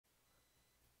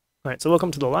Alright, so welcome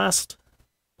to the last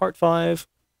part 5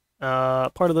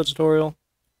 part of the tutorial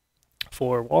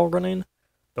for wall running.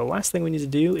 The last thing we need to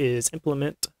do is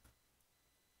implement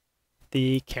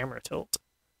the camera tilt.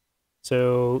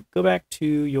 So go back to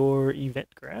your event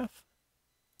graph,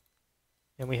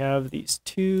 and we have these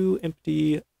two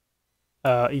empty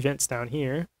events down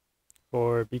here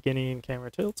for beginning camera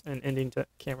tilt and ending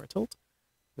camera tilt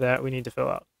that we need to fill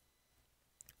out.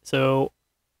 So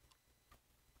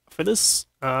for this,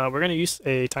 we're going to use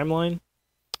a timeline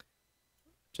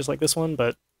just like this one,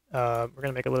 but we're going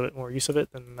to make a little bit more use of it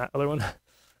than that other one.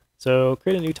 So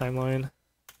create a new timeline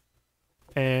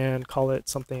and call it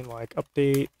something like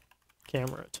update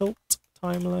camera tilt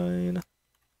timeline.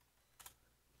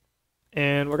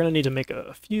 And we're going to need to make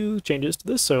a few changes to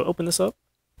this. So open this up.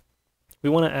 We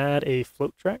want to add a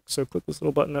float track. So click this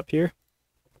little button up here.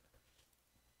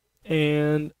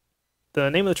 And the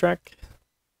name of the track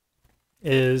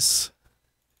is,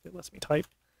 it lets me type,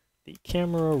 the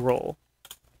camera roll.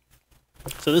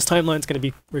 So this timeline is going to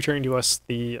be returning to us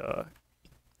the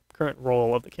current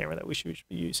roll of the camera that we should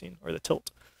be using, or the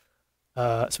tilt.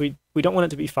 So we don't want it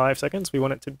to be 5 seconds. We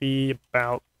want it to be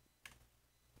about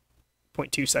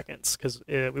 0.2 seconds because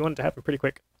we want it to happen pretty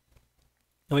quick.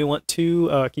 And we want two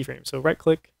keyframes. So right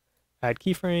click, add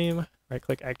keyframe, right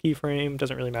click, add keyframe,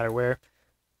 doesn't really matter where.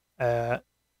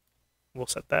 We'll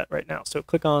set that right now. So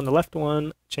click on the left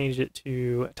one, change it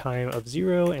to a time of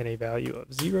 0 and a value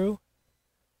of 0.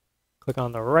 Click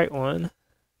on the right one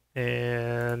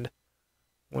and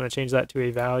I want to change that to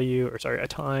a value, or sorry, a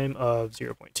time of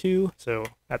 0.2, so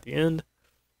at the end.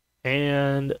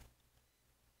 And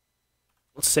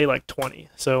let's say like 20.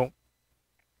 So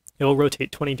it will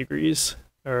rotate 20 degrees,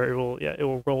 or it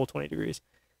will roll 20 degrees.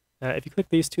 If you click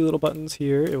these two little buttons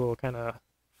here, it will kind of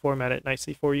format it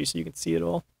nicely for you so you can see it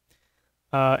all.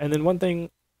 And then one thing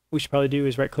we should probably do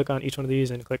is right click on each one of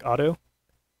these and click auto.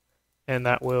 And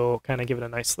that will kind of give it a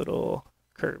nice little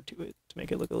curve to it to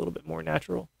make it look a little bit more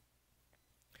natural.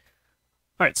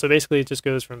 All right, so basically it just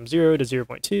goes from 0 to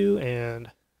 0.2,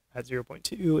 and at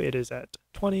 0.2 it is at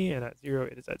 20, and at 0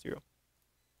 it is at 0.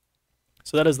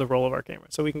 So that is the roll of our camera.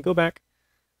 So we can go back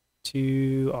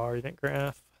to our event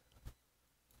graph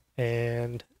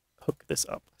and hook this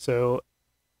up. So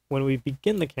when we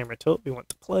begin the camera tilt, we want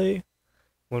to play.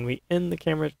 When we end the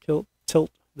camera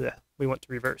tilt, we want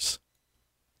to reverse.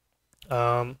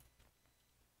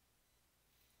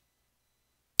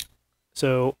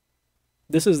 So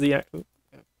this is the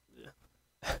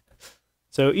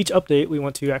so each update we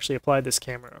want to actually apply this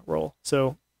camera roll.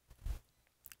 So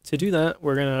to do that,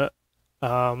 we're gonna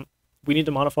we need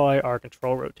to modify our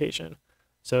control rotation.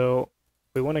 So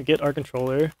we want to get our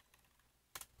controller,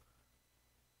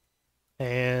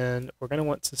 and we're gonna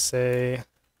want to say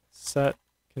set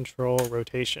control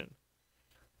rotation,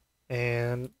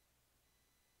 and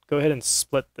go ahead and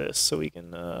split this so we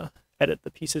can edit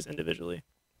the pieces individually.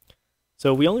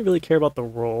 So we only really care about the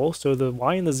roll, so the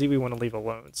Y and the Z we want to leave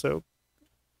alone. So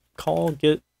call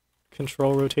get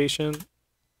control rotation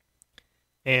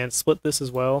and split this as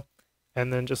well,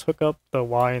 and then just hook up the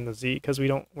Y and the Z because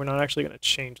we're not actually going to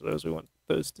change those. We want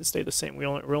those to stay the same. We're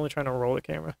only trying to roll the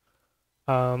camera.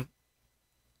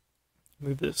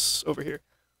 Move this over here.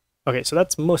 Okay, so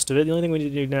that's most of it. The only thing we need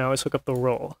to do now is hook up the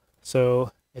roll.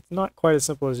 So it's not quite as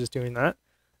simple as just doing that.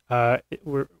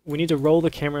 We need to roll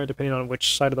the camera depending on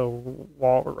which side of the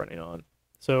wall we're running on.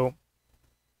 So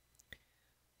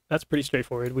that's pretty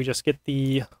straightforward. We just get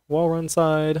the wall run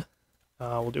side.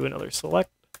 We'll do another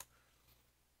select.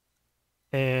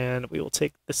 And we will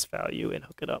take this value and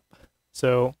hook it up.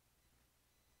 So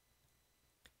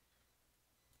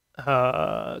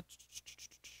well,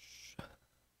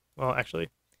 actually,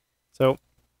 so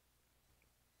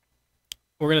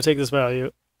we're going to take this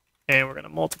value and we're going to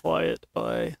multiply it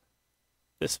by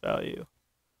this value.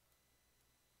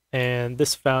 And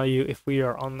this value, if we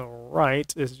are on the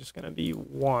right, is just going to be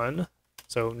 1,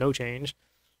 so no change.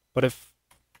 But if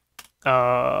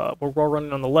we're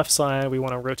running on the left side, we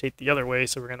want to rotate the other way,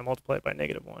 so we're going to multiply it by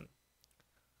 -1.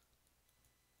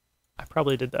 I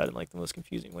probably did that in like the most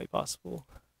confusing way possible.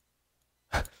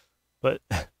 But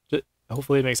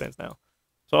hopefully it makes sense now.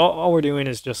 So all we're doing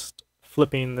is just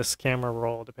flipping this camera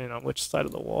roll depending on which side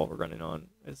of the wall we're running on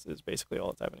is basically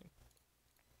all that's happening.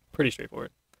 Pretty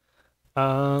straightforward.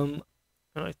 And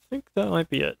I think that might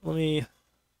be it. Let me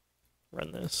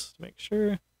run this to make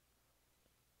sure.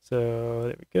 So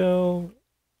there we go.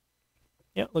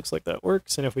 Yeah, looks like that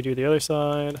works. And if we do the other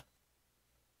side,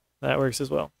 that works as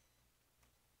well.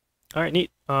 All right,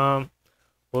 neat.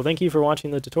 Well, thank you for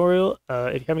watching the tutorial.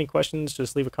 If you have any questions,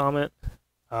 just leave a comment,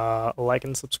 like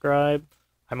and subscribe.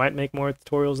 I might make more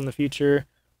tutorials in the future.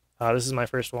 This is my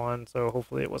first one, so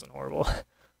hopefully it wasn't horrible.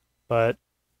 But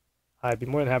I'd be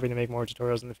more than happy to make more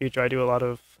tutorials in the future. I do a lot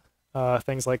of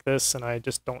things like this, and I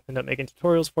just don't end up making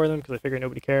tutorials for them because I figure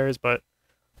nobody cares, but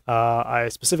I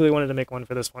specifically wanted to make one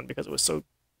for this one because it was so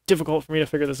difficult for me to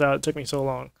figure this out. It took me so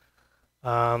long.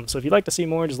 So if you'd like to see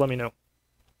more, just let me know.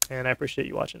 And I appreciate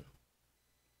you watching.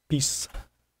 Peace.